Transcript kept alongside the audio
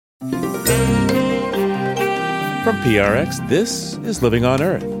From PRX, this is Living on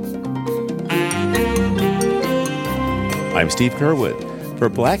Earth. I'm Steve Curwood. For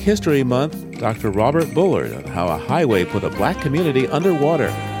Black History Month, Dr. Robert Bullard on how a highway put a black community underwater.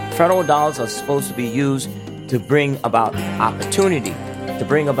 Federal dollars are supposed to be used to bring about opportunity, to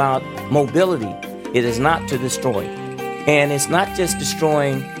bring about mobility. It is not to destroy. And it's not just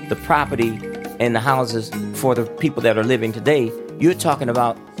destroying the property and the houses for the people that are living today. You're talking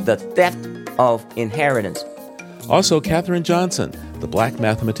about the theft of inheritance. Also, Katherine Johnson, the black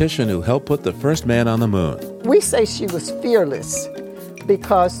mathematician who helped put the first man on the moon. We say she was fearless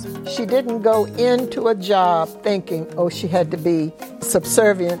because she didn't go into a job thinking, she had to be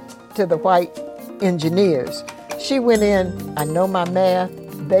subservient to the white engineers. She went in, I know my math,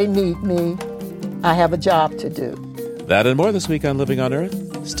 they need me, I have a job to do. That and more this week on Living on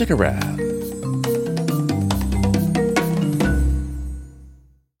Earth. Stick around.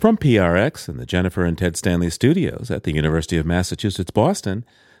 From PRX and the Jennifer and Ted Stanley studios at the University of Massachusetts, Boston,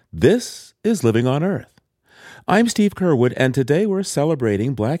 this is Living on Earth. I'm Steve Curwood, and today we're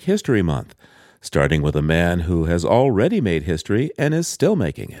celebrating Black History Month, starting with a man who has already made history and is still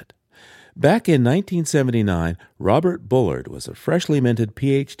making it. Back in 1979, Robert Bullard was a freshly minted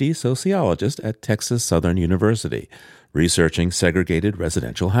Ph.D. sociologist at Texas Southern University, researching segregated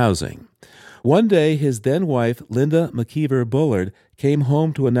residential housing. One day, his then-wife, Linda McKeever Bullard, came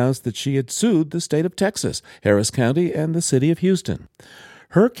home to announce that she had sued the state of Texas, Harris County, and the city of Houston.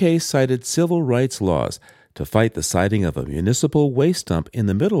 Her case cited civil rights laws to fight the siting of a municipal waste dump in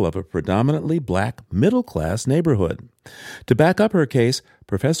the middle of a predominantly black middle-class neighborhood. To back up her case,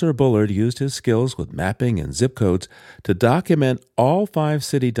 Professor Bullard used his skills with mapping and zip codes to document all 5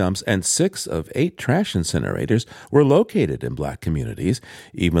 city dumps and 6 of 8 trash incinerators were located in black communities,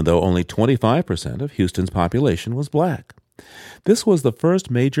 even though only 25% of Houston's population was black. This was the first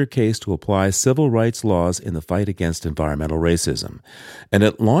major case to apply civil rights laws in the fight against environmental racism, and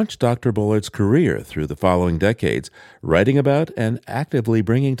it launched Dr. Bullard's career through the following decades, writing about and actively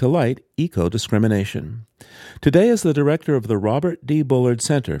bringing to light eco-discrimination. Today, as the director of the Robert D. Bullard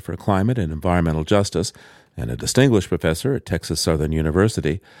Center for Climate and Environmental Justice and a distinguished professor at Texas Southern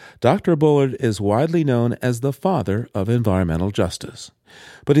University, Dr. Bullard is widely known as the father of environmental justice.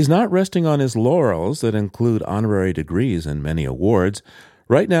 But he's not resting on his laurels that include honorary degrees and many awards.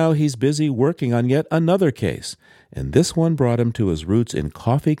 Right now, he's busy working on yet another case, and this one brought him to his roots in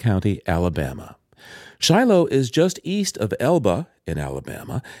Coffee County, Alabama. Shiloh is just east of Elba in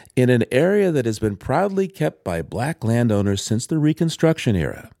Alabama, in an area that has been proudly kept by black landowners since the Reconstruction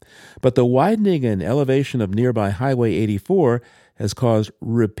era. But the widening and elevation of nearby Highway 84 has caused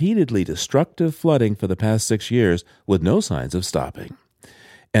repeatedly destructive flooding for the past 6 years with no signs of stopping.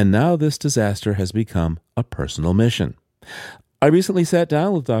 And now this disaster has become a personal mission. I recently sat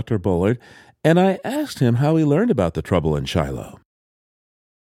down with Dr. Bullard, and I asked him how he learned about the trouble in Shiloh.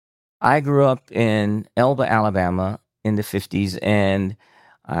 I grew up in Elba, Alabama in the 50s, and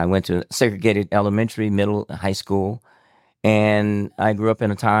I went to segregated elementary, middle, high school. And I grew up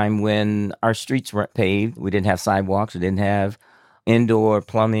in a time when our streets weren't paved. We didn't have sidewalks. We didn't have indoor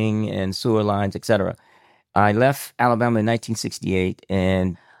plumbing and sewer lines, etc. I left Alabama in 1968,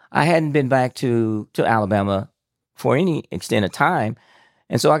 and I hadn't been back to Alabama for any extent of time.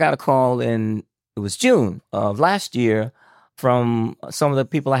 And so I got a call in, it was June of last year, from some of the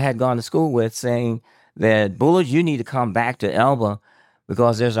people I had gone to school with saying that, Bullard, you need to come back to Elba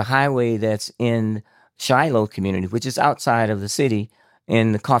because there's a highway that's in Shiloh community, which is outside of the city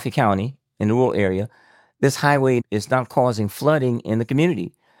in the Coffee County, in the rural area. This highway is now causing flooding in the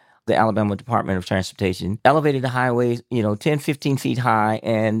community. The Alabama Department of Transportation elevated the highway, 10, 15 feet high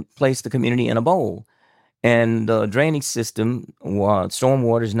and placed the community in a bowl. And the drainage system,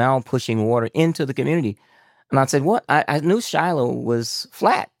 stormwater, is now pushing water into the community. And I said, what? I knew Shiloh was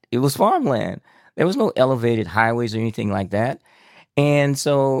flat. It was farmland. There was no elevated highways or anything like that. And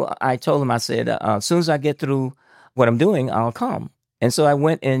so I told him, I said, as soon as I get through what I'm doing, I'll come. And so I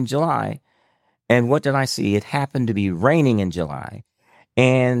went in July. And what did I see? It happened to be raining in July.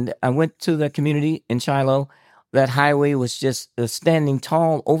 And I went to the community in Shiloh. That highway was just standing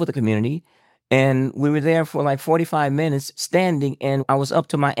tall over the community. And we were there for like 45 minutes standing, and I was up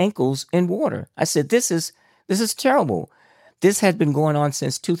to my ankles in water. I said, this is terrible. This had been going on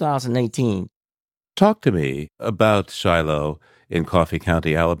since 2018. Talk to me about Shiloh in Coffee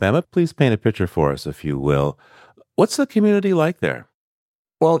County, Alabama. Please paint a picture for us, if you will. What's the community like there?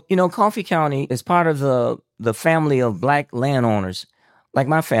 Well, Coffee County is part of the family of black landowners, like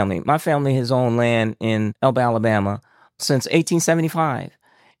my family. My family has owned land in Elba, Alabama since 1875,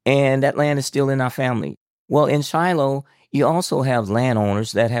 and that land is still in our family. Well, in Shiloh, you also have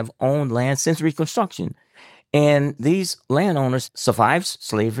landowners that have owned land since Reconstruction. And these landowners survived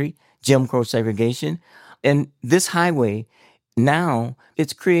slavery, Jim Crow segregation. And this highway, now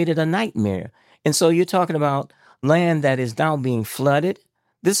it's created a nightmare. And so you're talking about land that is now being flooded.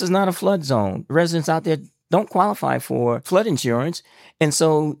 This is not a flood zone. Residents out there don't qualify for flood insurance. And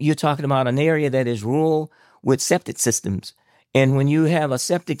so you're talking about an area that is rural with septic systems. And when you have a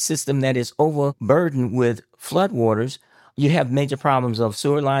septic system that is overburdened with floodwaters, you have major problems of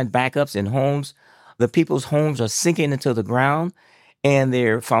sewer line backups in homes. The people's homes are sinking into the ground and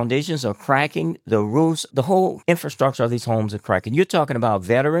their foundations are cracking. The roofs, the whole infrastructure of these homes are cracking. You're talking about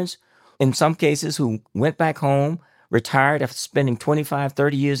veterans, in some cases, who went back home, retired after spending 25,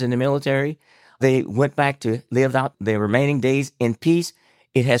 30 years in the military. They went back to live out their remaining days in peace.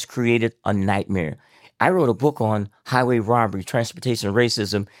 It has created a nightmare. I wrote a book on highway robbery, transportation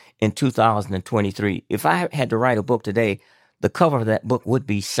racism in 2023. If I had to write a book today, the cover of that book would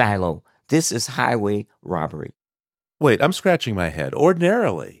be Shiloh. This is highway robbery. Wait, I'm scratching my head.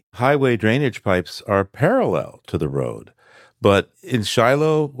 Ordinarily, highway drainage pipes are parallel to the road. But in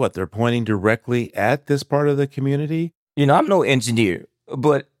Shiloh, what, they're pointing directly at this part of the community? I'm no engineer,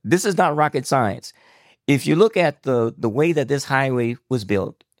 but this is not rocket science. If you look at the way that this highway was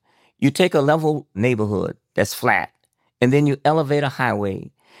built, you take a level neighborhood that's flat, and then you elevate a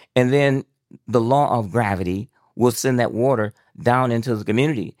highway, and then the law of gravity will send that water down into the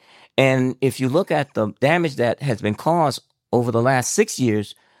community. And if you look at the damage that has been caused over the last 6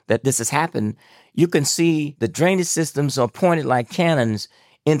 years that this has happened, you can see the drainage systems are pointed like cannons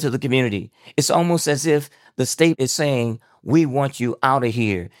into the community. It's almost as if the state is saying, we want you out of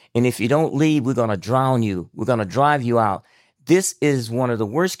here. And if you don't leave, we're going to drown you. We're going to drive you out. This is one of the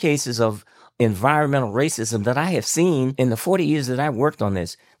worst cases of environmental racism that I have seen in the 40 years that I've worked on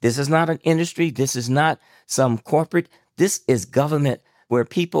this. This is not an industry. This is not some corporate. This is government where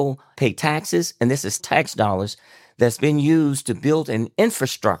people pay taxes, and this is tax dollars that's been used to build an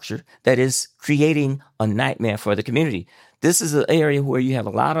infrastructure that is creating a nightmare for the community. This is an area where you have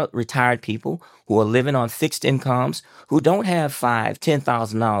a lot of retired people who are living on fixed incomes who don't have $5,000,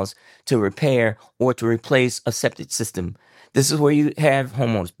 $10,000 to repair or to replace a septic system. This is where you have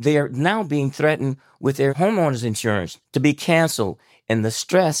homeowners. They are now being threatened with their homeowners insurance to be canceled. And the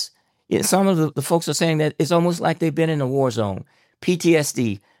stress, some of the folks are saying that it's almost like they've been in a war zone.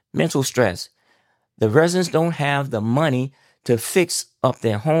 PTSD, mental stress. The residents don't have the money to fix up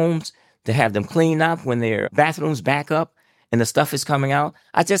their homes, to have them clean up when their bathrooms back up and the stuff is coming out.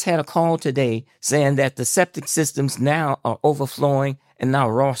 I just had a call today saying that the septic systems now are overflowing and now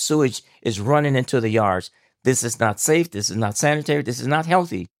raw sewage is running into the yards. This is not safe. This is not sanitary. This is not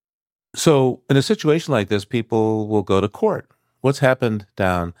healthy. So in a situation like this, people will go to court. What's happened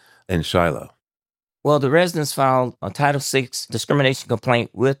down in Shiloh? Well, the residents filed a Title VI discrimination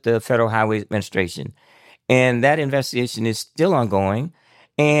complaint with the Federal Highway Administration, and that investigation is still ongoing,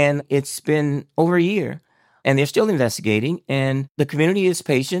 and it's been over a year, and they're still investigating, and the community is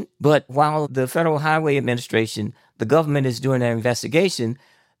patient, but while the Federal Highway Administration, the government is doing their investigation,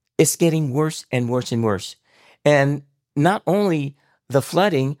 it's getting worse and worse and worse. And not only the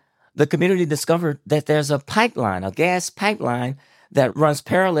flooding, the community discovered that there's a pipeline, a gas pipeline that runs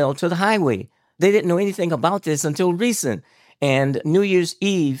parallel to the highway. They didn't know anything about this until recent. And New Year's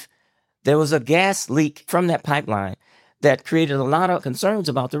Eve, there was a gas leak from that pipeline that created a lot of concerns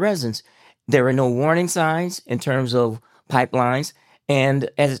about the residents. There were no warning signs in terms of pipelines.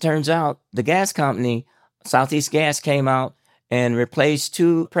 And as it turns out, the gas company, Southeast Gas, came out and replaced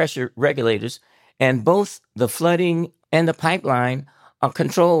 2 pressure regulators. And both the flooding and the pipeline are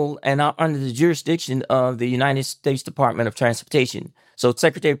controlled and are under the jurisdiction of the United States Department of Transportation. So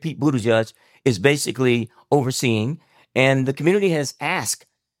Secretary Pete Buttigieg is basically overseeing, and the community has asked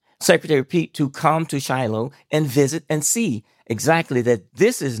Secretary Pete to come to Shiloh and visit and see exactly that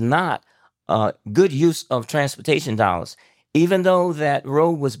this is not a good use of transportation dollars. Even though that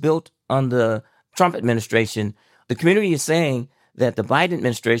road was built under the Trump administration, the community is saying that the Biden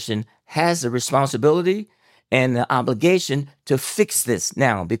administration has the responsibility and the obligation to fix this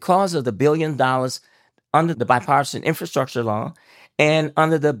now because of the $1 billion under the bipartisan infrastructure law and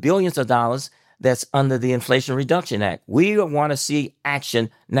under the billions of dollars that's under the Inflation Reduction Act. We want to see action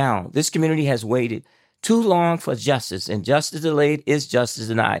now. This community has waited too long for justice, and justice delayed is justice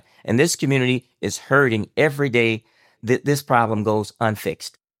denied. And this community is hurting every day that this problem goes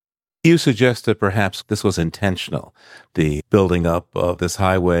unfixed. You suggest that perhaps this was intentional, the building up of this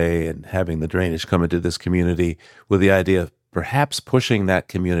highway and having the drainage come into this community with the idea of perhaps pushing that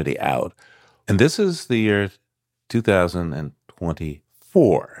community out. And this is the year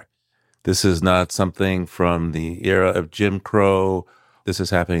 2024. This is not something from the era of Jim Crow. This is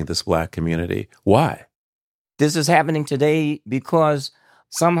happening in this Black community. Why? This is happening today because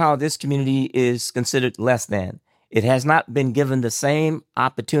somehow this community is considered less than. It has not been given the same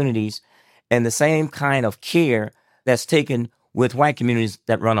opportunities and the same kind of care that's taken with white communities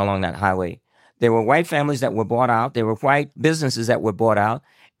that run along that highway. There were white families that were bought out. There were white businesses that were bought out,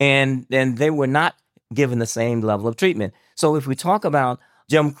 and they were not given the same level of treatment. So if we talk about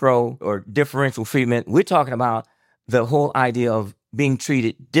Jim Crow or differential treatment, we're talking about the whole idea of being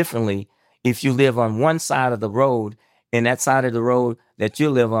treated differently if you live on one side of the road and that side of the road that you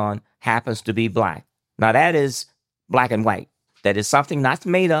live on happens to be black. Now that is black and white. That is something not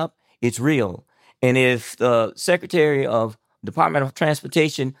made up. It's real. And if the Secretary of Department of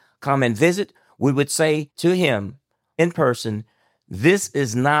Transportation come and visit, we would say to him in person, this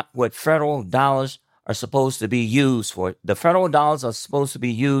is not what federal dollars are supposed to be used for. The federal dollars are supposed to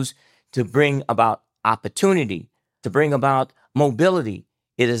be used to bring about opportunity, to bring about mobility.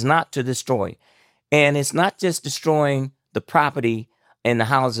 It is not to destroy. And it's not just destroying the property and the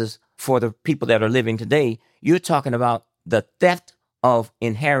houses for the people that are living today. You're talking about the theft of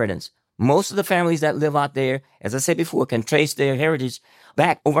inheritance. Most of the families that live out there, as I said before, can trace their heritage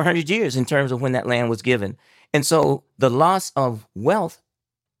back over 100 years in terms of when that land was given. And so the loss of wealth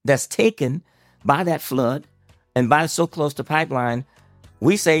that's taken by that flood and by so close to pipeline,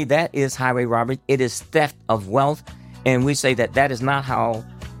 we say that is highway robbery. It is theft of wealth. And we say that that is not how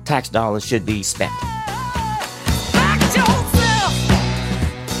tax dollars should be spent.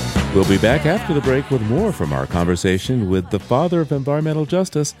 We'll be back after the break with more from our conversation with the father of environmental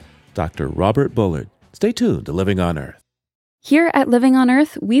justice, Dr. Robert Bullard. Stay tuned to Living on Earth. Here at Living on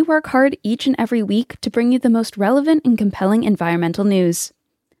Earth, we work hard each and every week to bring you the most relevant and compelling environmental news.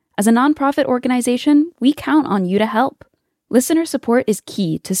 As a nonprofit organization, we count on you to help. Listener support is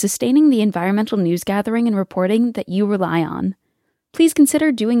key to sustaining the environmental news gathering and reporting that you rely on. Please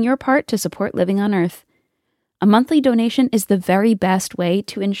consider doing your part to support Living on Earth. A monthly donation is the very best way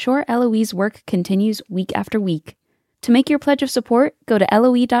to ensure LOE's work continues week after week. To make your pledge of support, go to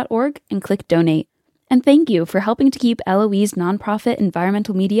LOE.org and click Donate. And thank you for helping to keep LOE's nonprofit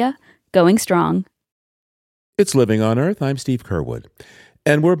environmental media going strong. It's Living on Earth. I'm Steve Kerwood.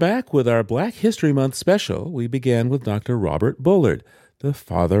 And we're back with our Black History Month special. We began with Dr. Robert Bullard, the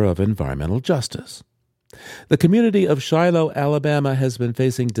father of environmental justice. The community of Shiloh, Alabama has been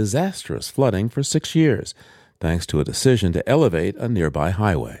facing disastrous flooding for 6 years, thanks to a decision to elevate a nearby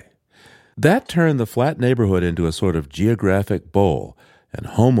highway. That turned the flat neighborhood into a sort of geographic bowl, and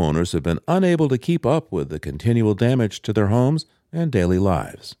homeowners have been unable to keep up with the continual damage to their homes and daily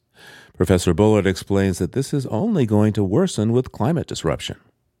lives. Professor Bullard explains that this is only going to worsen with climate disruption.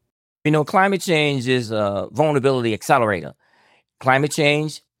 You know, climate change is a vulnerability accelerator. Climate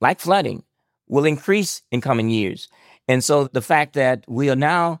change, like flooding, will increase in coming years. And so the fact that we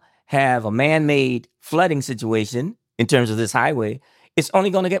now have a man-made flooding situation in terms of this highway, it's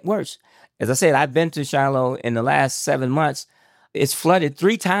only going to get worse. As I said, I've been to Shiloh in the last 7 months. It's flooded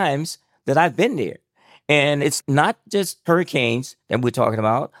 3 times that I've been there. And it's not just hurricanes that we're talking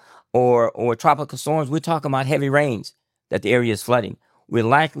about or tropical storms. We're talking about heavy rains that the area is flooding. We're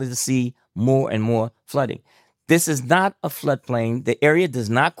likely to see more and more flooding. This is not a floodplain. The area does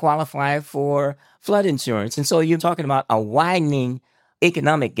not qualify for flood insurance. And so you're talking about a widening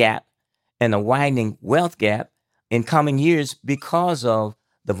economic gap and a widening wealth gap in coming years because of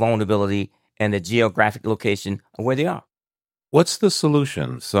the vulnerability and the geographic location of where they are. What's the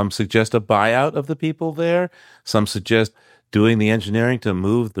solution? Some suggest a buyout of the people there. Some suggest doing the engineering to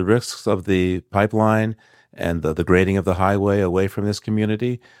move the risks of the pipeline and the grading of the highway away from this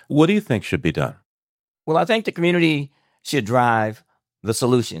community. What do you think should be done? Well, I think the community should drive the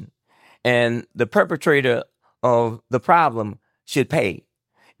solution, and the perpetrator of the problem should pay.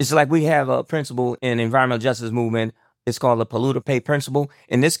 It's like we have a principle in the environmental justice movement. It's called the polluter pay principle.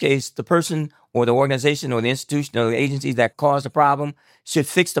 In this case, the person or the organization or the institution or the agency that caused the problem should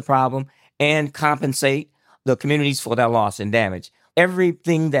fix the problem and compensate the communities for their loss and damage.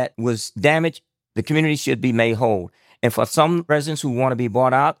 Everything that was damaged, the community should be made whole. And for some residents who want to be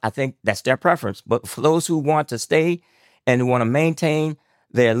bought out, I think that's their preference. But for those who want to stay and want to maintain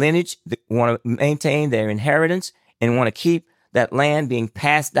their lineage, want to maintain their inheritance, and want to keep that land being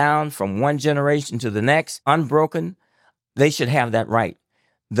passed down from one generation to the next, unbroken, they should have that right.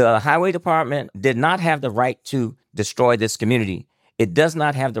 The highway department did not have the right to destroy this community. It does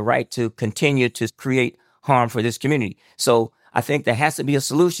not have the right to continue to create harm for this community. So I think there has to be a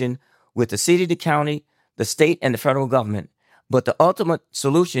solution with the city, the county, the state, and the federal government. But the ultimate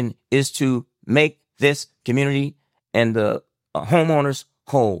solution is to make this community and the homeowners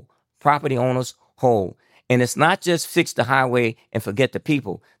whole, property owners whole. And it's not just fix the highway and forget the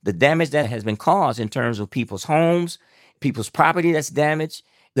people. The damage that has been caused in terms of people's homes, people's property that's damaged,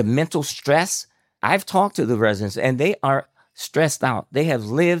 the mental stress. I've talked to the residents and they are stressed out. They have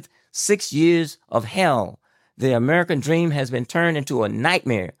lived 6 years of hell. The American dream has been turned into a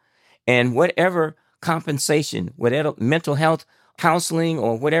nightmare. And whatever compensation, whatever mental health counseling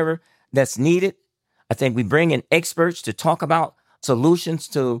or whatever that's needed, I think we bring in experts to talk about solutions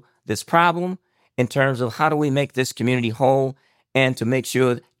to this problem in terms of how do we make this community whole and to make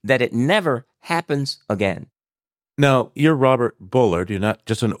sure that it never happens again. Now, you're Robert Bullard. You're not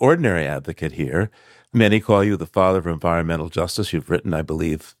just an ordinary advocate here. Many call you the father of environmental justice. You've written, I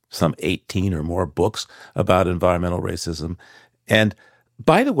believe, some 18 or more books about environmental racism. And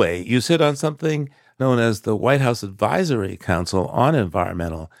by the way, you sit on something known as the White House Advisory Council on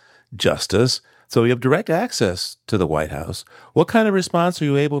Environmental Justice. So you have direct access to the White House. What kind of response are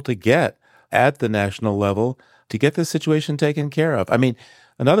you able to get at the national level to get this situation taken care of? I mean,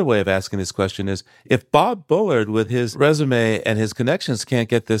 another way of asking this question is, if Bob Bullard with his resume and his connections can't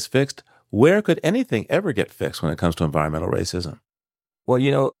get this fixed, where could anything ever get fixed when it comes to environmental racism?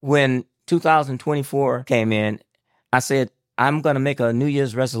 Well, when 2024 came in, I said, I'm going to make a New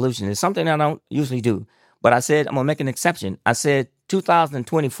Year's resolution. It's something I don't usually do, but I said, I'm going to make an exception. I said,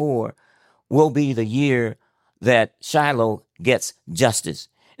 2024 will be the year that Shiloh gets justice.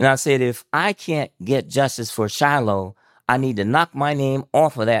 And I said, if I can't get justice for Shiloh, I need to knock my name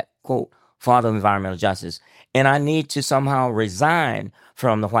off of that, quote, Father of Environmental Justice. And I need to somehow resign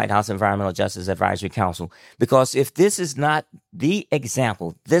from the White House Environmental Justice Advisory Council. Because if this is not the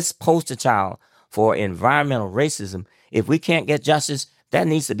example, this poster child for environmental racism, if we can't get justice, that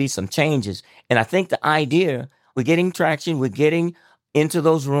needs to be some changes. And I think the idea, we're getting traction, we're getting into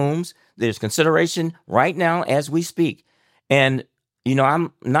those rooms. There's consideration right now as we speak. And,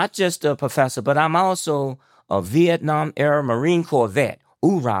 I'm not just a professor, but I'm also a Vietnam-era Marine Corps vet.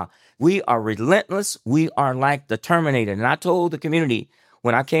 Hoorah. We are relentless. We are like the Terminator. And I told the community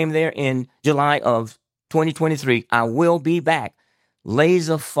when I came there in July of 2023, I will be back,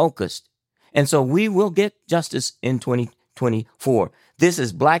 laser focused. And so we will get justice in 2024. This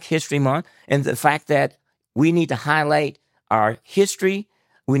is Black History Month. And the fact that we need to highlight our history,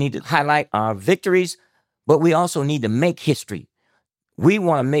 we need to highlight our victories, but we also need to make history. We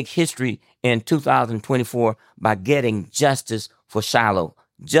want to make history in 2024 by getting justice for Shiloh,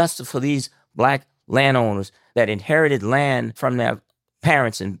 justice for these Black landowners that inherited land from their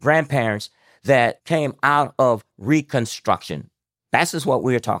parents and grandparents that came out of Reconstruction. That's just what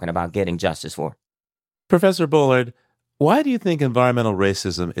we're talking about getting justice for. Professor Bullard, why do you think environmental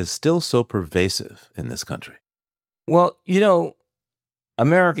racism is still so pervasive in this country? Well,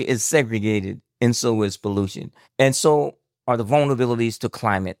 America is segregated, and so is pollution. And so are the vulnerabilities to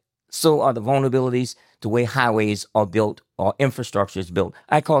climate. So are the vulnerabilities to the way highways are built or infrastructure is built.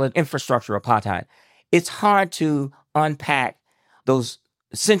 I call it infrastructure apartheid. It's hard to unpack those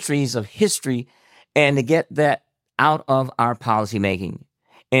centuries of history and to get that out of our policymaking.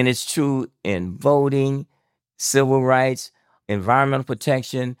 And it's true in voting, civil rights, environmental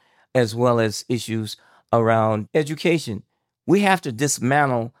protection, as well as issues around education. We have to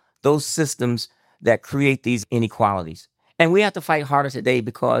dismantle those systems that create these inequalities. And we have to fight harder today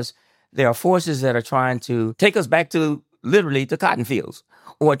because there are forces that are trying to take us back to literally the cotton fields,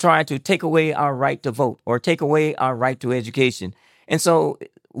 or trying to take away our right to vote, or take away our right to education. And so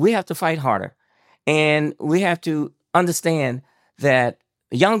we have to fight harder. And we have to understand that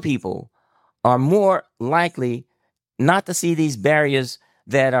young people are more likely not to see these barriers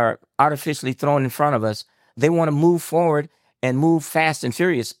that are artificially thrown in front of us. They want to move forward and move fast and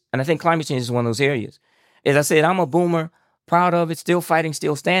furious. And I think climate change is one of those areas. As I said, I'm a boomer, proud of it, still fighting,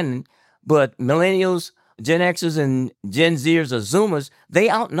 still standing. But millennials, Gen Xers, and Gen Zers or Zoomers, they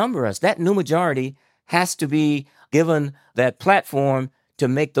outnumber us. That new majority has to be given that platform to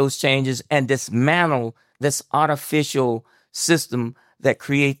make those changes and dismantle this artificial system that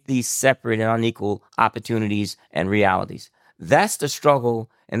create these separate and unequal opportunities and realities. That's the struggle,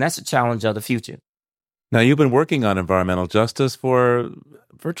 and that's the challenge of the future. Now, you've been working on environmental justice for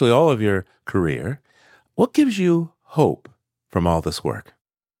virtually all of your career. What gives you hope from all this work?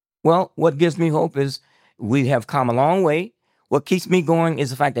 Well, what gives me hope is we have come a long way. What keeps me going is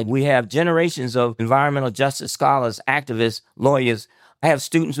the fact that we have generations of environmental justice scholars, activists, lawyers. I have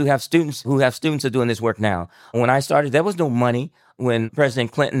students who have students who have students who are doing this work now. When I started, there was no money when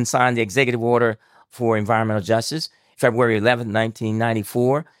President Clinton signed the executive order for environmental justice, February 11,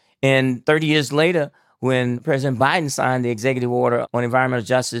 1994. And 30 years later, when President Biden signed the executive order on environmental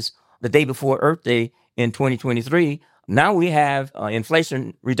justice the day before Earth Day in 2023, now we have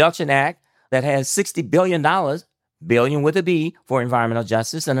Inflation Reduction Act, that has $60 billion, billion with a B, for environmental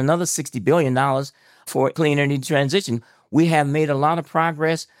justice, and another $60 billion for clean energy transition. We have made a lot of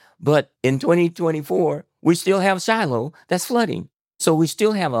progress, but in 2024, we still have Shiloh that's flooding. So we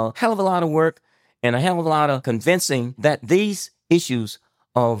still have a hell of a lot of work and a hell of a lot of convincing that these issues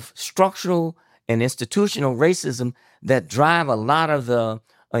of structural and institutional racism that drive a lot of the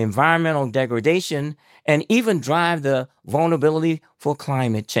environmental degradation and even drive the vulnerability for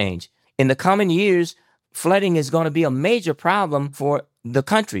climate change. In the coming years, flooding is going to be a major problem for the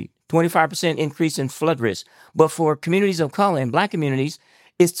country, 25% increase in flood risk. But for communities of color and Black communities,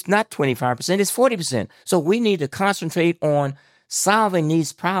 it's not 25%, it's 40%. So we need to concentrate on solving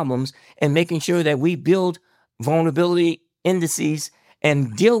these problems and making sure that we build vulnerability indices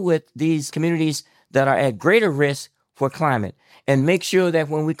and deal with these communities that are at greater risk for climate, and make sure that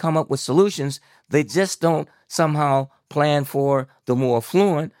when we come up with solutions, they just don't somehow plan for the more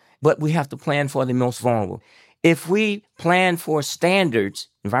affluent, but we have to plan for the most vulnerable. If we plan for standards,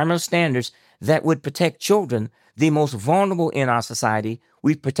 environmental standards, that would protect children, the most vulnerable in our society,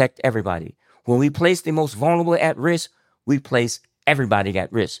 we protect everybody. When we place the most vulnerable at risk, we place everybody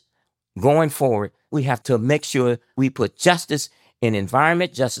at risk. Going forward, we have to make sure we put justice in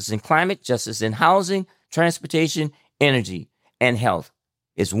environment, justice in climate, justice in housing, transportation, energy, and health.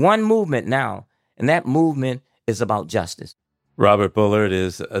 It's one movement now, and that movement is about justice. Robert Bullard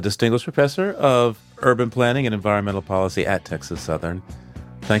is a distinguished professor of urban planning and environmental policy at Texas Southern.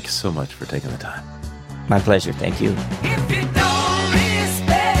 Thank you so much for taking the time. My pleasure. Thank you. If you don't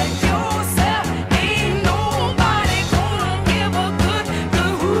respect yourself, ain't nobody gonna give a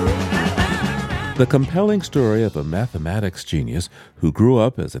good. The compelling story of a mathematics genius who grew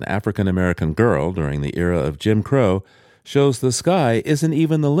up as an African-American girl during the era of Jim Crow shows the sky isn't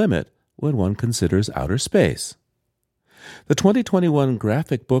even the limit when one considers outer space. The 2021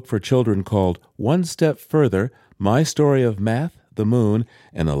 graphic book for children called One Step Further, My Story of Math, the Moon,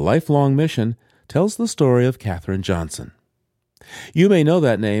 and a Lifelong Mission tells the story of Katherine Johnson. You may know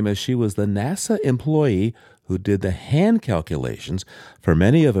that name as she was the NASA employee who did the hand calculations for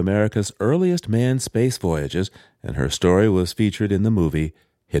many of America's earliest manned space voyages, and her story was featured in the movie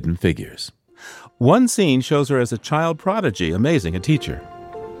Hidden Figures. One scene shows her as a child prodigy, amazing a teacher.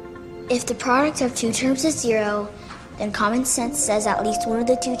 If the product of two terms is 0, then common sense says at least one of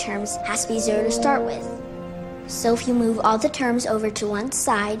the two terms has to be 0 to start with. So if you move all the terms over to one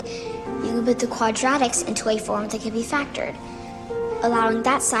side, you can put the quadratics into a form that can be factored, allowing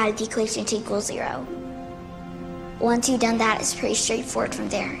that side of the equation to equal 0. Once you've done that, it's pretty straightforward from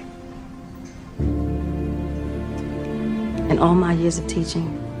there. In all my years of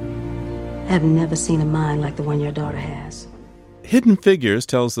teaching, I have never seen a mind like the one your daughter has. Hidden Figures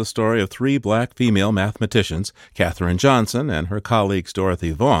tells the story of 3 Black female mathematicians, Katherine Johnson and her colleagues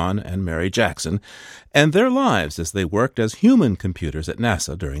Dorothy Vaughan and Mary Jackson, and their lives as they worked as human computers at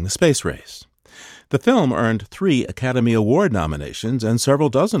NASA during the space race. The film earned 3 Academy Award nominations and several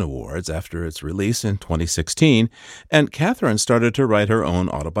dozen awards after its release in 2016, and Katherine started to write her own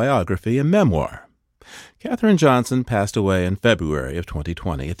autobiography and memoir. Katherine Johnson passed away in February of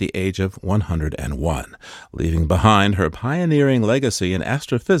 2020 at the age of 101, leaving behind her pioneering legacy in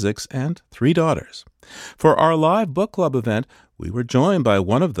astrophysics and 3 daughters. For our live book club event, we were joined by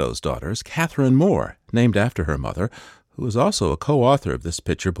one of those daughters, Katherine Moore, named after her mother, who is also a co-author of this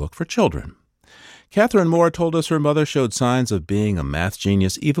picture book for children. Katherine Moore told us her mother showed signs of being a math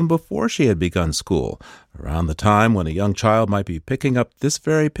genius even before she had begun school, around the time when a young child might be picking up this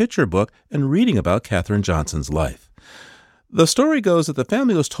very picture book and reading about Katherine Johnson's life. The story goes that the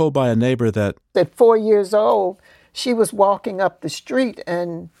family was told by a neighbor that At 4 years old, she was walking up the street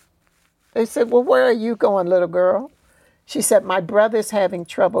and they said, "Well, where are you going, little girl?" She said, "My brother's having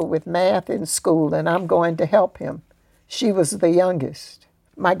trouble with math in school and I'm going to help him." She was the youngest.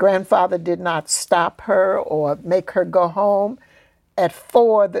 My grandfather did not stop her or make her go home. At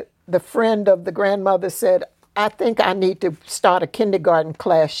 4, the friend of the grandmother said, "I think I need to start a kindergarten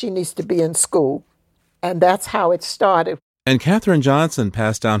class. She needs to be in school." And that's how it started. And Katherine Johnson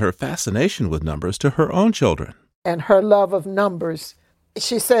passed down her fascination with numbers to her own children. And her love of numbers.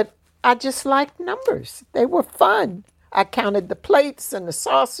 She said, "I just liked numbers. They were fun. I counted the plates and the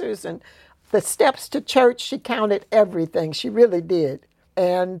saucers and the steps to church." She counted everything. She really did.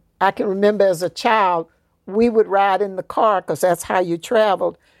 And I can remember as a child, we would ride in the car because that's how you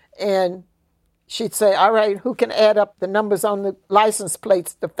traveled. And she'd say, "All right, who can add up the numbers on the license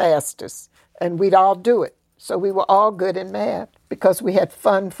plates the fastest?" And we'd all do it. So we were all good in math because we had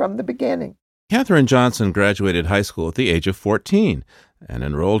fun from the beginning. Katherine Johnson graduated high school at the age of 14 and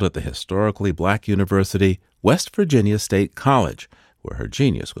enrolled at the historically Black university, West Virginia State College, where her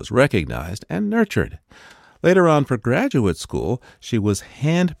genius was recognized and nurtured. Later on, for graduate school, she was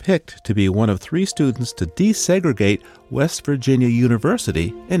hand-picked to be one of 3 students to desegregate West Virginia University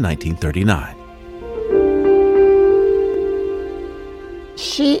in 1939.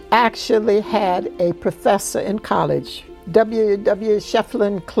 She actually had a professor in college. W.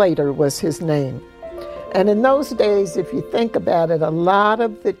 Shefflin Clater was his name. And in those days, if you think about it, a lot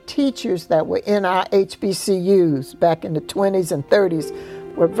of the teachers that were in our HBCUs back in the 20s and 30s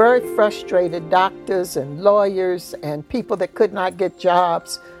were very frustrated doctors and lawyers and people that could not get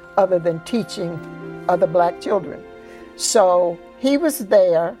jobs other than teaching other black children. So he was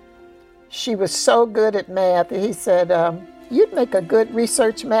there. She was so good at math. He said, you'd make a good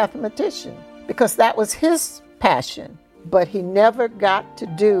research mathematician, because that was his passion. But he never got to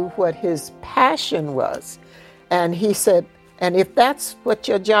do what his passion was. And he said, and if that's what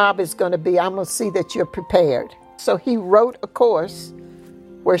your job is going to be, I'm going to see that you're prepared. So he wrote a course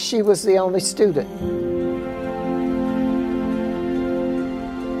where she was the only student.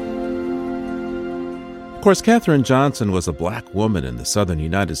 Of course, Katherine Johnson was a black woman in the southern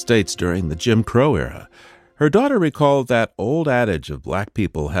United States during the Jim Crow era. Her daughter recalled that old adage of black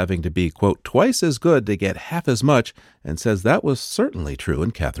people having to be, quote, twice as good to get half as much, and says that was certainly true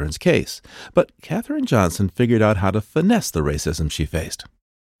in Katherine's case. But Katherine Johnson figured out how to finesse the racism she faced.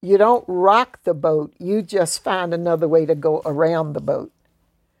 You don't rock the boat, you just find another way to go around the boat.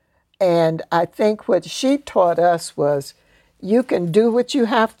 And I think what she taught us was you can do what you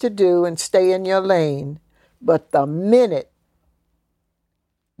have to do and stay in your lane, but the minute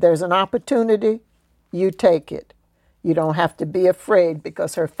there's an opportunity, you take it. You don't have to be afraid,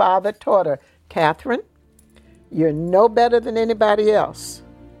 because her father taught her, Katherine, you're no better than anybody else,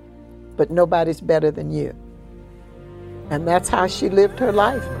 but nobody's better than you. And that's how she lived her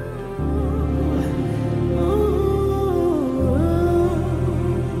life.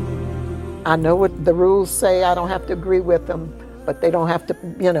 I know what the rules say. I don't have to agree with them, but they don't have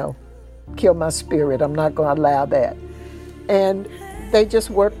to, kill my spirit. I'm not going to allow that. And they just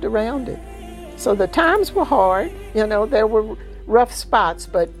worked around it. So the times were hard. There were rough spots,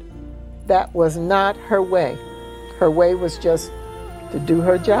 but that was not her way. Her way was just to do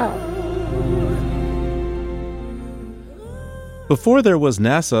her job. Before there was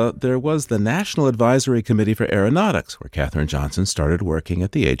NASA, there was the National Advisory Committee for Aeronautics, where Katherine Johnson started working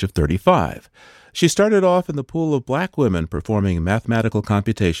at the age of 35. She started off in the pool of black women performing mathematical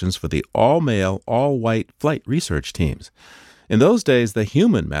computations for the all-male, all-white flight research teams. In those days, the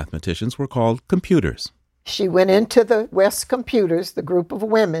human mathematicians were called computers. She went into the West Computers, the group of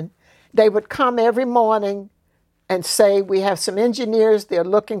women. They would come every morning and say, we have some engineers, they're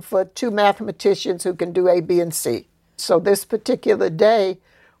looking for 2 mathematicians who can do A, B, and C. So this particular day,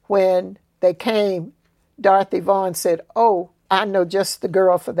 when they came, Dorothy Vaughan said, oh, I know just the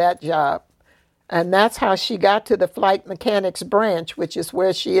girl for that job. And that's how she got to the flight mechanics branch, which is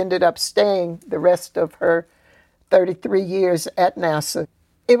where she ended up staying the rest of her 33 years at NASA.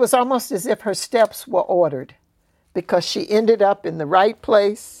 It was almost as if her steps were ordered, because she ended up in the right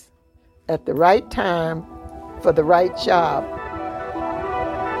place at the right time for the right job.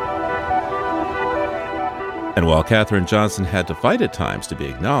 And while Katherine Johnson had to fight at times to be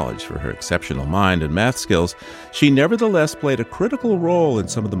acknowledged for her exceptional mind and math skills, she nevertheless played a critical role in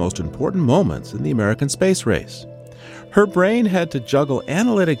some of the most important moments in the American space race. Her brain had to juggle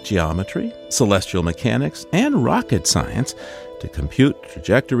analytic geometry, celestial mechanics, and rocket science to compute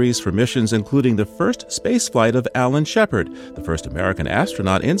trajectories for missions including the first spaceflight of Alan Shepard, the first American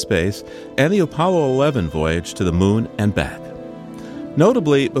astronaut in space, and the Apollo 11 voyage to the moon and back.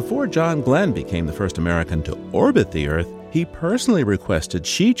 Notably, before John Glenn became the first American to orbit the Earth, he personally requested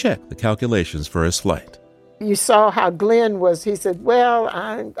she check the calculations for his flight. You saw how Glenn was. He said, well,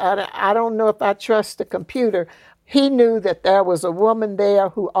 I don't know if I trust the computer. He knew that there was a woman there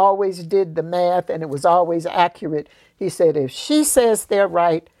who always did the math and it was always accurate. He said, if she says they're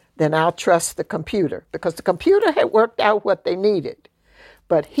right, then I'll trust the computer, because the computer had worked out what they needed.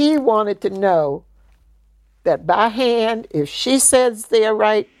 But he wanted to know that by hand, if she says they're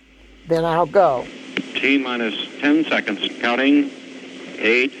right, then I'll go. T minus 10 seconds. Counting.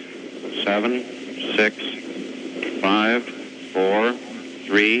 8, 7, 6, 5, 4,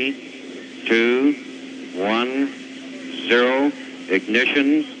 3, 2, 1, 0.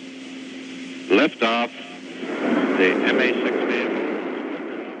 Ignition. Liftoff. The MA-6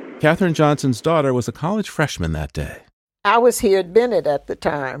 vehicle. Katherine Johnson's daughter was a college freshman that day. I was here at Bennett at the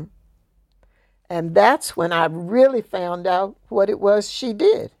time. And that's when I really found out what it was she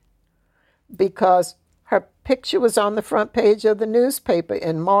did, because her picture was on the front page of the newspaper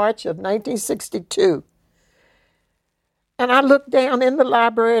in March of 1962. And I looked down in the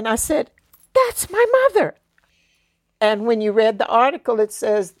library and I said, that's my mother. And when you read the article, it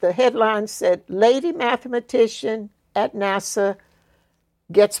says, the headline said, Lady Mathematician at NASA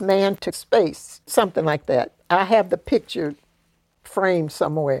gets man to space, something like that. I have the picture framed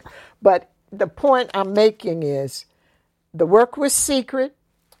somewhere. But the point I'm making is the work was secret.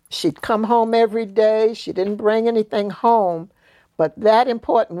 She'd come home every day. She didn't bring anything home. But that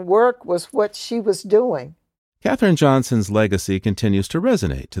important work was what she was doing. Katherine Johnson's legacy continues to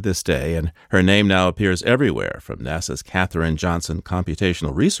resonate to this day, and her name now appears everywhere, from NASA's Katherine Johnson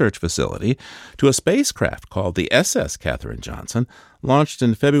Computational Research Facility to a spacecraft called the SS Katherine Johnson, launched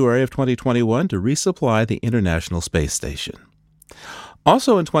in February of 2021 to resupply the International Space Station.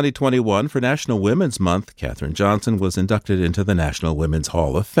 Also in 2021, for National Women's Month, Katherine Johnson was inducted into the National Women's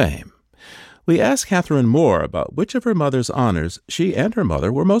Hall of Fame. We asked Katherine more about which of her mother's honors she and her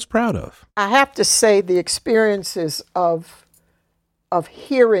mother were most proud of. I have to say the experiences of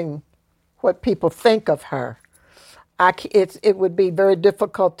hearing what people think of her, it would be very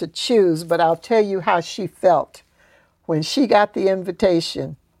difficult to choose, but I'll tell you how she felt when she got the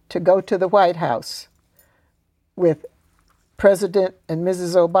invitation to go to the White House with President and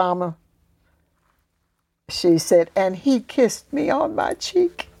Mrs. Obama. She said, and he kissed me on my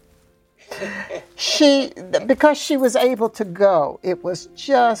cheek. Because she was able to go, it was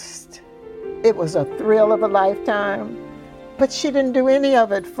a thrill of a lifetime, but she didn't do any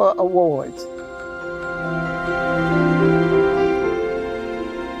of it for awards.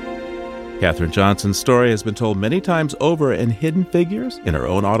 Katherine Johnson's story has been told many times over in Hidden Figures, in her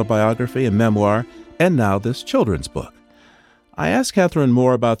own autobiography and memoir, and now this children's book. I asked Katherine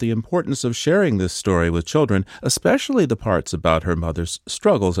more about the importance of sharing this story with children, especially the parts about her mother's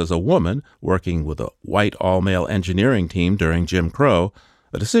struggles as a woman working with a white all-male engineering team during Jim Crow,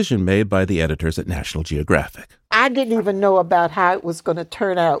 a decision made by the editors at National Geographic. I didn't even know about how it was going to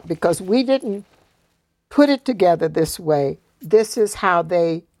turn out because we didn't put it together this way. This is how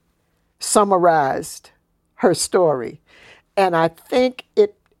they summarized her story. And I think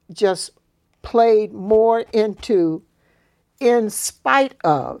it just played more into, in spite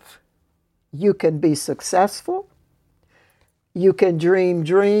of, you can be successful, you can dream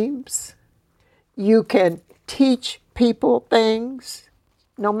dreams, you can teach people things,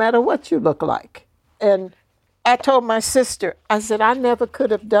 no matter what you look like. And I told my sister, I said, I never could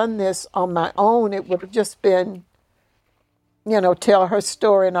have done this on my own. It would have just been, tell her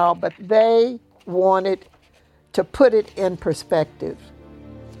story and all, but they wanted to put it in perspective.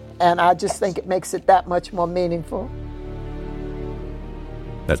 And I just think it makes it that much more meaningful.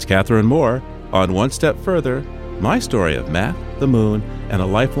 That's Katherine Moore on One Step Further, my story of math, the moon, and a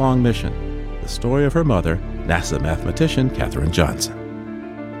lifelong mission. The story of her mother, NASA mathematician Katherine Johnson.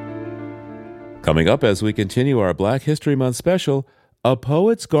 Coming up as we continue our Black History Month special, A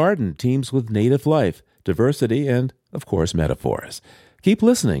Poet's Garden teams with native life, diversity, and, of course, metaphors. Keep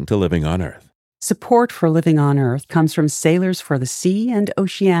listening to Living on Earth. Support for Living on Earth comes from Sailors for the Sea and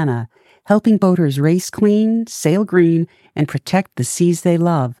Oceana, helping boaters race clean, sail green, and protect the seas they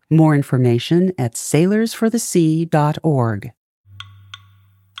love. More information at sailorsforthesea.org.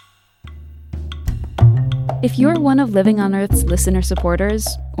 If you're one of Living on Earth's listener supporters,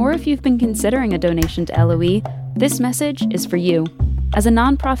 or if you've been considering a donation to LOE, this message is for you. As a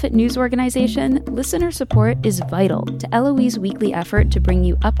nonprofit news organization, listener support is vital to LOE's weekly effort to bring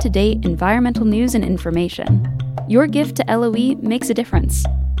you up-to-date environmental news and information. Your gift to LOE makes a difference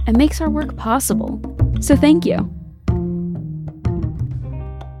and makes our work possible. So thank you.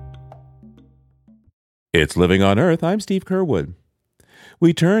 It's Living on Earth. I'm Steve Kerwood.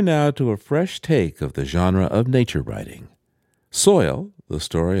 We turn now to a fresh take of the genre of nature writing. Soil, the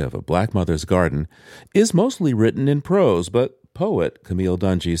story of a black mother's garden, is mostly written in prose, but poet Camille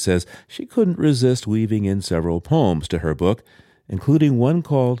Dungy says she couldn't resist weaving in several poems to her book, including one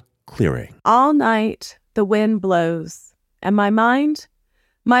called Clearing. All night the wind blows, and my mind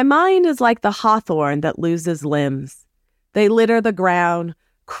is like the hawthorn that loses limbs. They litter the ground,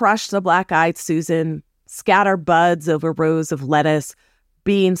 crush the black-eyed Susan, scatter buds over rows of lettuce,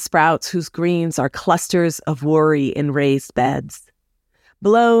 bean sprouts whose greens are clusters of worry in raised beds.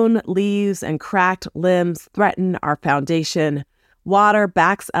 Blown leaves and cracked limbs threaten our foundation. Water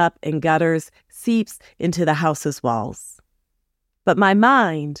backs up in gutters, seeps into the house's walls. But my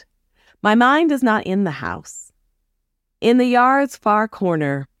mind is not in the house. In the yard's far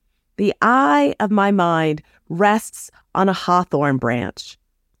corner, the eye of my mind rests on a hawthorn branch,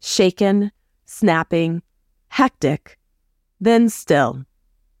 shaken, snapping, hectic, then still.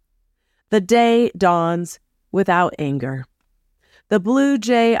 The day dawns without anger. The blue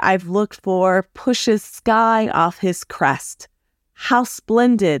jay I've looked for pushes sky off his crest. How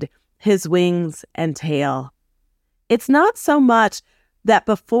splendid his wings and tail. It's not so much that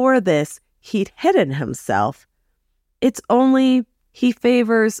before this he'd hidden himself. It's only he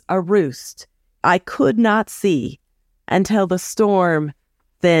favors a roost I could not see until the storm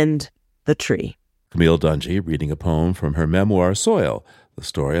thinned the tree. Camille Dungy reading a poem from her memoir, Soil, the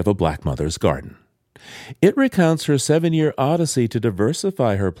story of a black mother's garden. It recounts her 7-year odyssey to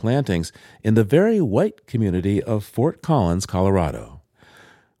diversify her plantings in the very white community of Fort Collins, Colorado.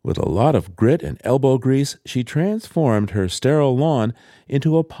 With a lot of grit and elbow grease, she transformed her sterile lawn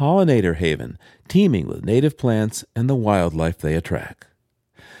into a pollinator haven, teeming with native plants and the wildlife they attract.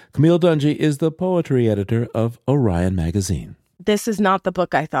 Camille Dungy is the poetry editor of Orion magazine. This is not the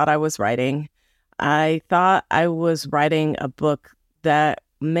book I thought I was writing. I thought I was writing a book that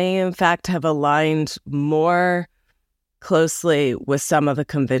may in fact have aligned more closely with some of the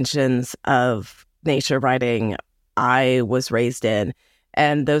conventions of nature writing I was raised in.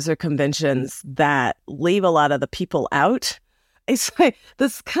 And those are conventions that leave a lot of the people out. It's like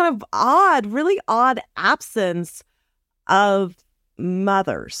this kind of odd, really odd absence of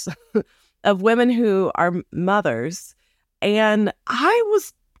mothers, of women who are mothers. And I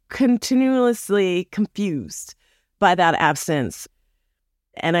was continuously confused by that absence.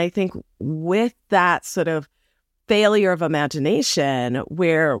 And I think with that sort of failure of imagination,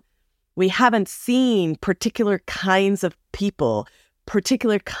 where we haven't seen particular kinds of people,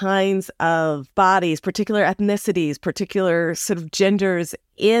 particular kinds of bodies, particular ethnicities, particular sort of genders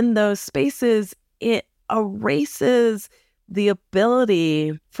in those spaces, it erases the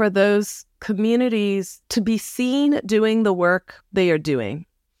ability for those communities to be seen doing the work they are doing.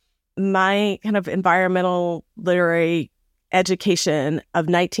 My kind of environmental literary education of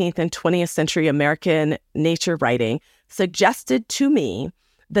 19th and 20th century American nature writing suggested to me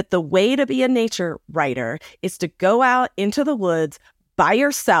that the way to be a nature writer is to go out into the woods by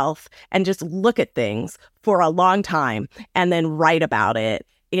yourself and just look at things for a long time and then write about it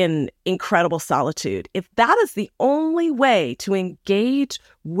in incredible solitude. If that is the only way to engage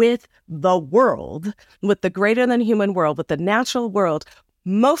with the world, with the greater than human world, with the natural world,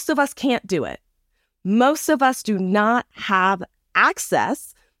 most of us can't do it. Most of us do not have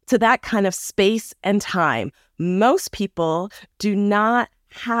access to that kind of space and time. Most people do not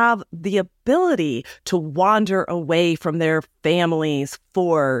have the ability to wander away from their families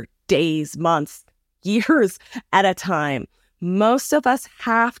for days, months, years at a time. Most of us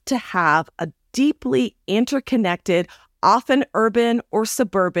have to have a deeply interconnected, often urban or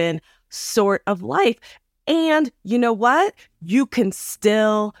suburban sort of life. And you know what? You can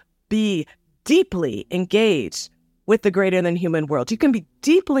still be deeply engaged with the greater than human world. You can be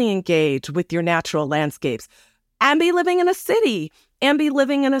deeply engaged with your natural landscapes and be living in a city and be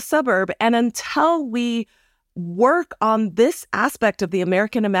living in a suburb. And until we work on this aspect of the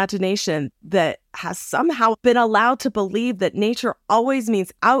American imagination that has somehow been allowed to believe that nature always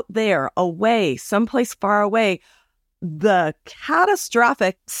means out there, away, someplace far away, the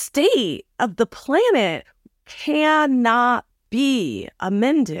catastrophic state of the planet cannot be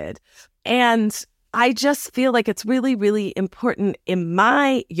amended. And I just feel like it's really, really important in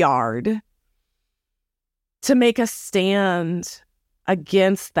my yard to make a stand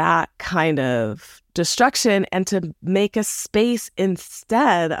against that kind of destruction and to make a space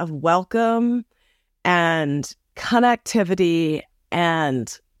instead of welcome and connectivity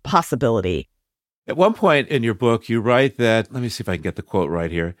and possibility. At one point in your book, you write that, let me see if I can get the quote right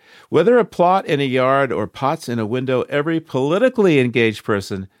here, whether a plot in a yard or pots in a window, every politically engaged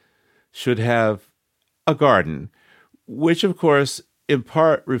person should have a garden, which of course in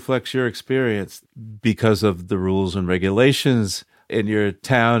part reflects your experience because of the rules and regulations in your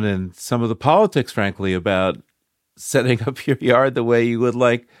town and some of the politics, frankly, about setting up your yard the way you would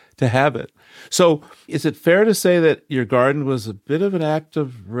like to have it. So is it fair to say that your garden was a bit of an act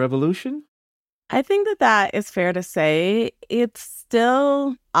of revolution? I think that is fair to say. It's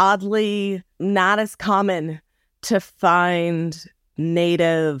still oddly not as common to find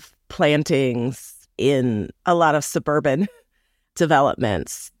native plantings in a lot of suburban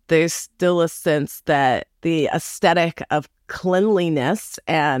developments. There's still a sense that the aesthetic of cleanliness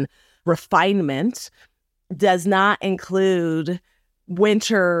and refinement does not include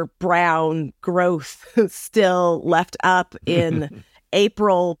winter brown growth still left up in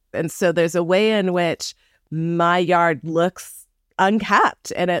April. And so there's a way in which my yard looks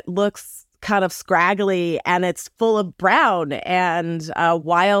unkept and it looks kind of scraggly and it's full of brown and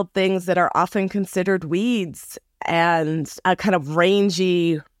wild things that are often considered weeds and a kind of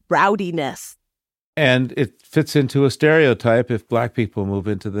rangy rowdiness. And it fits into a stereotype. If black people move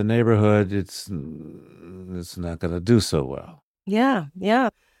into the neighborhood, it's not going to do so well. Yeah, yeah.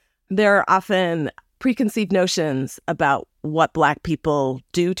 There are often preconceived notions about what black people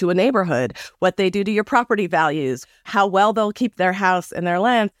do to a neighborhood, what they do to your property values, how well they'll keep their house and their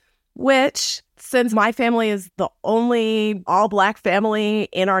land, which, since my family is the only all-black family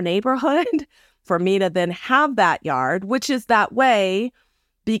in our neighborhood, for me to then have that yard, which is that way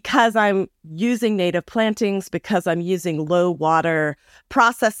because I'm using native plantings, because I'm using low water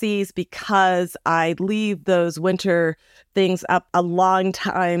processes, because I leave those winter things up a long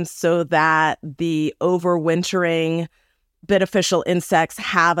time so that the overwintering beneficial insects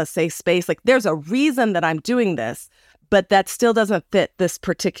have a safe space. Like, there's a reason that I'm doing this, but that still doesn't fit this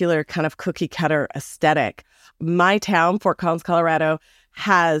particular kind of cookie cutter aesthetic. My town, Fort Collins, Colorado,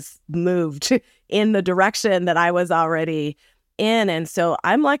 has moved in the direction that I was already in. And so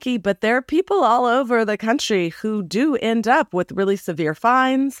I'm lucky, but there are people all over the country who do end up with really severe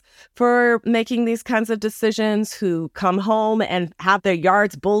fines for making these kinds of decisions, who come home and have their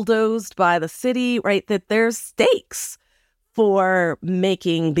yards bulldozed by the city, right? That there's stakes for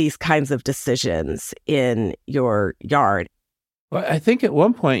making these kinds of decisions in your yard. Well, I think at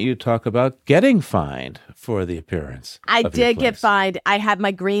one point you talk about getting fined for the appearance. I of your did get place. fined. I had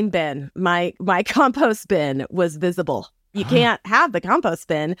my green bin. My compost bin was visible. You can't have the compost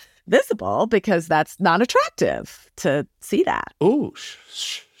bin visible because that's not attractive to see that. Oh,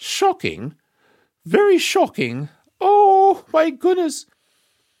 shocking. Very shocking. Oh, my goodness.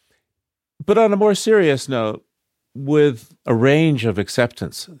 But on a more serious note, with a range of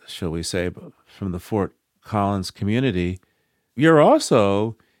acceptance, shall we say, from the Fort Collins community, you're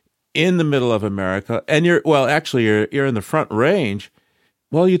also in the middle of America, and you're in the front range.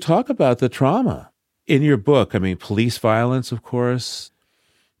 Well, you talk about the trauma in your book. I mean, police violence, of course.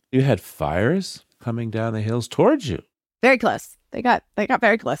 You had fires coming down the hills towards you. Very close. They got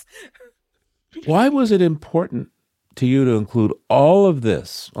very close. Why was it important to you to include all of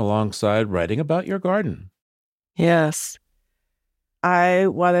this alongside writing about your garden? Yes. I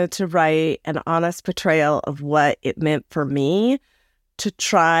wanted to write an honest portrayal of what it meant for me to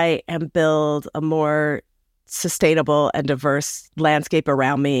try and build a more sustainable and diverse landscape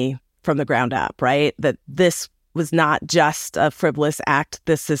around me from the ground up, right? That this was not just a frivolous act.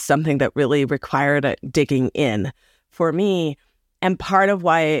 This is something that really required a digging in for me. And part of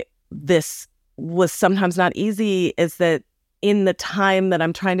why this was sometimes not easy is that in the time that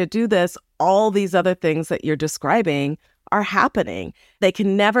I'm trying to do this, all these other things that you're describing are happening. They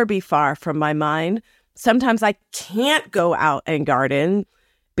can never be far from my mind. Sometimes I can't go out and garden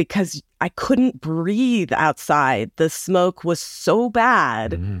because I couldn't breathe outside. The smoke was so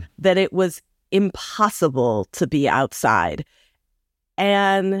bad that it was impossible to be outside.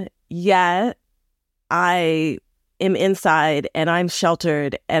 And yet I am inside and I'm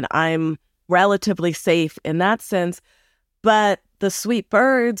sheltered and I'm relatively safe in that sense. But the sweet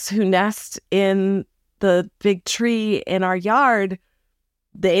birds who nest in the big tree in our yard,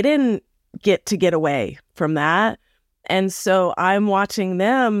 they didn't get away from that. And so I'm watching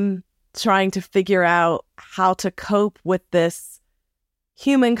them trying to figure out how to cope with this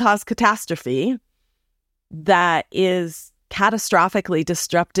human-caused catastrophe that is catastrophically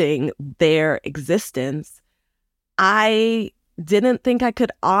disrupting their existence. I didn't think I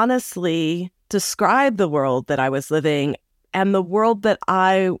could honestly describe the world that I was living and the world that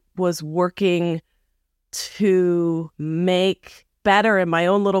I was working to make better in my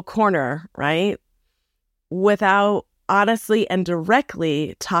own little corner, right? Without honestly and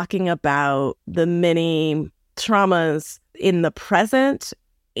directly talking about the many traumas in the present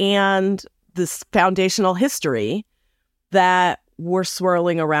and this foundational history that were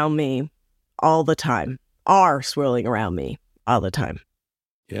swirling around me all the time, are swirling around me all the time.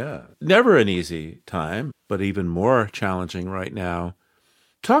 Yeah, never an easy time, but even more challenging right now.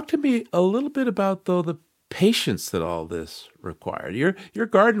 Talk to me a little bit about, though, the patience that all this required. Your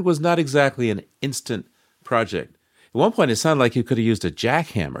garden was not exactly an instant project. At one point, it sounded like you could have used a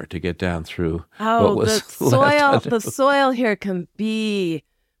jackhammer to get down through what was the soil here can be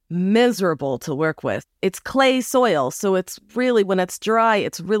miserable to work with. It's clay soil, so it's really, when it's dry,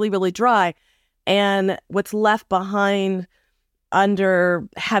 it's really, really dry. And what's left behind under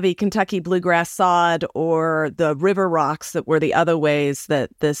heavy Kentucky bluegrass sod or the river rocks that were the other ways that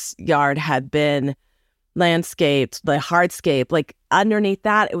this yard had been landscaped, the hardscape, like underneath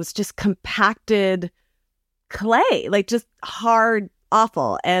that, it was just compacted clay, like just hard,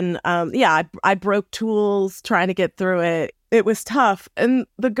 awful. And I broke tools trying to get through it. It was tough. And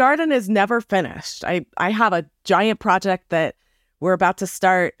the garden is never finished. I have a giant project that we're about to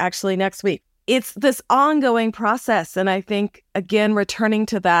start actually next week. it's this ongoing process. And I think, again, returning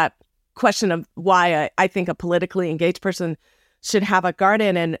to that question of why I think a politically engaged person should have a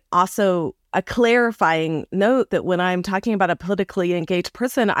garden, and also a clarifying note that when I'm talking about a politically engaged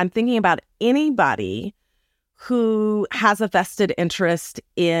person, I'm thinking about anybody who has a vested interest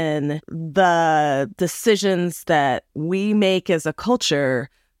in the decisions that we make as a culture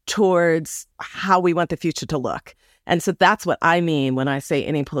towards how we want the future to look. And so that's what I mean when I say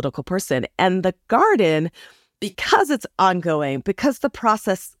any political person. And the garden, because it's ongoing, because the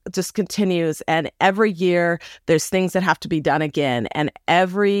process just continues, and every year there's things that have to be done again, and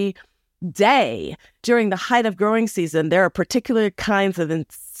every day during the height of growing season, there are particular kinds of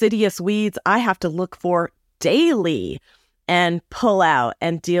insidious weeds I have to look for daily and pull out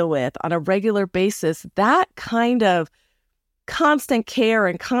and deal with on a regular basis. That kind of constant care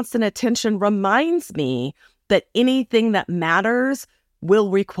and constant attention reminds me that anything that matters will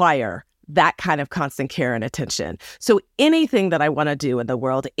require that kind of constant care and attention. So anything that I want to do in the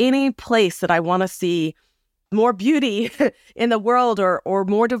world, any place that I want to see more beauty in the world, or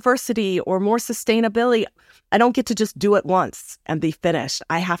more diversity or more sustainability, I don't get to just do it once and be finished.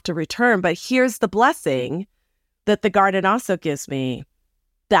 I have to return. But here's the blessing that the garden also gives me: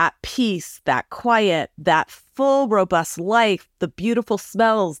 that peace, that quiet, that full, robust life, the beautiful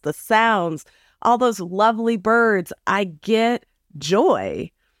smells, the sounds, all those lovely birds. I get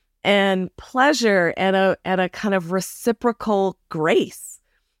joy and pleasure and a kind of reciprocal grace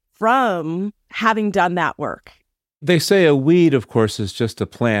from having done that work. They say a weed, of course, is just a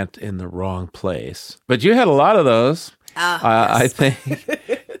plant in the wrong place. But you had a lot of those. Yes. I think,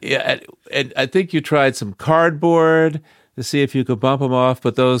 yeah, and I think you tried some cardboard to see if you could bump them off.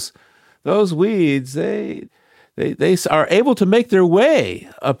 But those weeds, they are able to make their way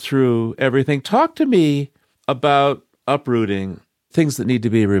up through everything. Talk to me about uprooting, things that need to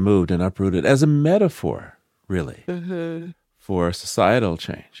be removed and uprooted as a metaphor, really, for societal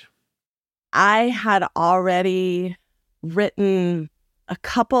change. I had already written a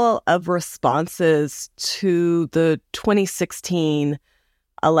couple of responses to the 2016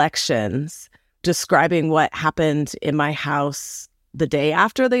 elections, describing what happened in my house the day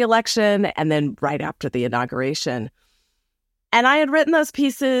after the election and then right after the inauguration. And I had written those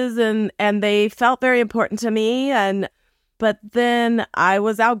pieces, and they felt very important to me. But then I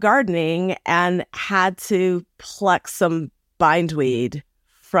was out gardening and had to pluck some bindweed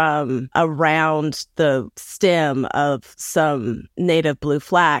from around the stem of some native blue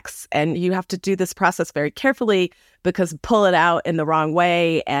flax. And you have to do this process very carefully, because pull it out in the wrong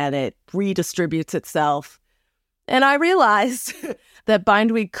way and it redistributes itself. And I realized that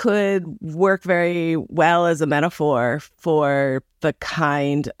bindweed could work very well as a metaphor for the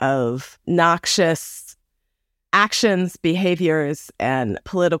kind of noxious actions, behaviors, and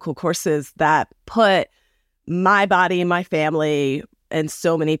political courses that put my body, my family, and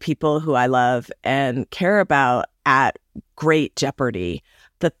so many people who I love and care about at great jeopardy.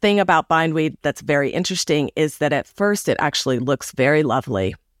 The thing about bindweed that's very interesting is that at first it actually looks very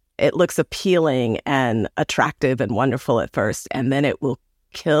lovely. It looks appealing and attractive and wonderful at first, and then it will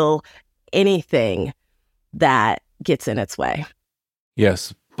kill anything that gets in its way.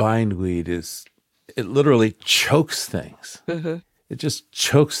 Yes, bindweed it literally chokes things. It just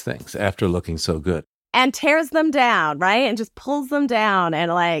chokes things after looking so good. And tears them down, right? And just pulls them down.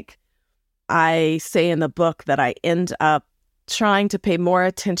 And like I say in the book, that I end up trying to pay more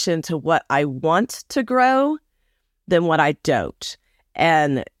attention to what I want to grow than what I don't.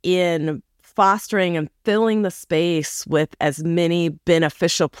 And in fostering and filling the space with as many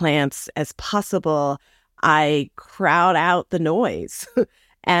beneficial plants as possible, I crowd out the noise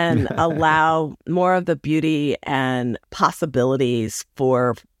and allow more of the beauty and possibilities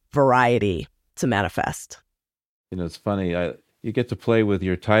for variety to manifest. You know, it's funny. You get to play with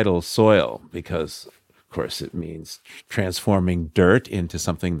your title, soil, because, of course, it means transforming dirt into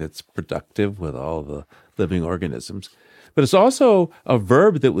something that's productive with all the living organisms. But it's also a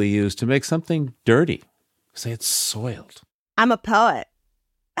verb that we use to make something dirty. Say it's soiled. I'm a poet,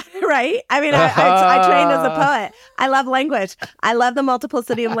 right? I mean, I trained as a poet. I love language. I love the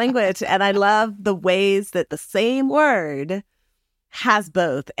multiplicity of language. And I love the ways that the same word has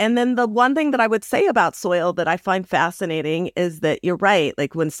both. And then the one thing that I would say about soil that I find fascinating is that you're right.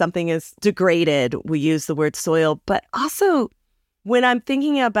 Like when something is degraded, we use the word soil. But also when I'm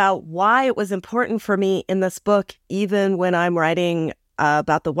thinking about why it was important for me in this book, even when I'm writing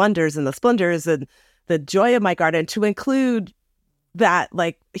about the wonders and the splendors and the joy of my garden, to include that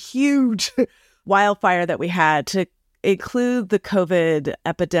like huge wildfire that we had, to include the COVID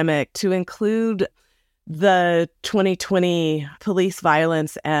epidemic, to include the 2020 police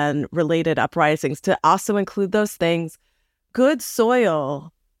violence and related uprisings, to also include those things. Good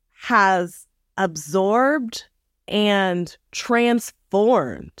soil has absorbed and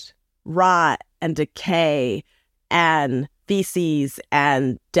transformed rot and decay and feces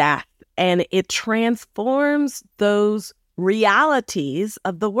and death. And it transforms those realities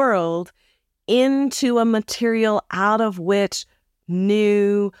of the world into a material out of which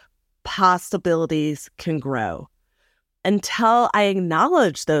new possibilities can grow. Until I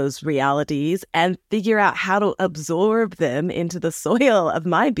acknowledge those realities and figure out how to absorb them into the soil of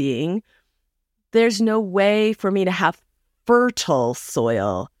my being, there's no way for me to have fertile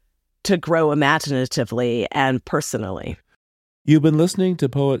soil to grow imaginatively and personally. You've been listening to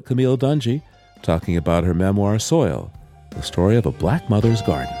poet Camille Dungy talking about her memoir, Soil, the story of a black mother's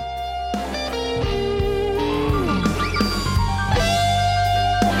garden.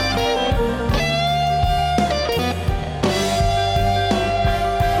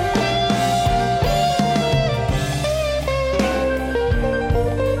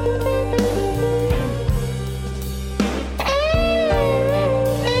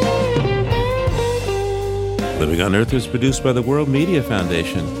 Living on Earth is produced by the World Media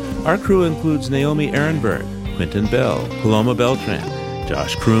Foundation. Our crew includes Naomi Ehrenberg, Quentin Bell, Paloma Beltran,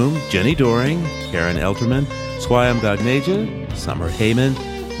 Josh Kroom, Jenny Doring, Karen Elterman, Swayam Gagneja, Summer Heyman,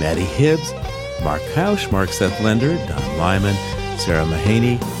 Maddie Hibbs, Mark Kausch, Mark Seth Lender, Don Lyman, Sarah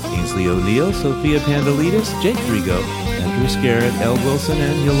Mahaney, Ainsley O'Neill, Sophia Pandalidis, Jake Drigo, Andrew Scarrett, Elle Wilson,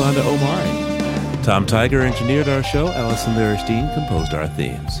 and Yolanda Omari. Tom Tiger engineered our show. Allison Lierstein composed our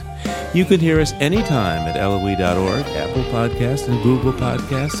themes. You can hear us anytime at LOE.org, Apple Podcasts, and Google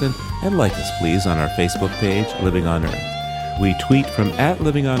Podcasts, and like us, please, on our Facebook page, Living on Earth. We tweet from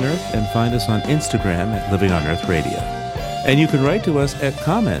 @LivingOnEarth and find us on Instagram @LivingOnEarthRadio. And you can write to us at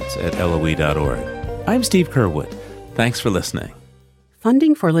comments@LOE.org. I'm Steve Kerwood. Thanks for listening.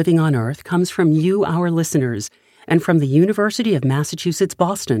 Funding for Living on Earth comes from you, our listeners, and from the University of Massachusetts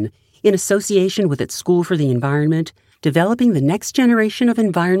Boston, in association with its School for the Environment, developing the next generation of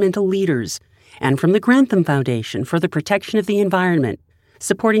environmental leaders, and from the Grantham Foundation for the Protection of the Environment,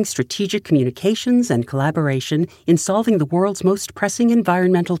 supporting strategic communications and collaboration in solving the world's most pressing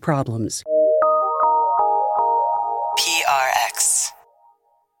environmental problems. PRX.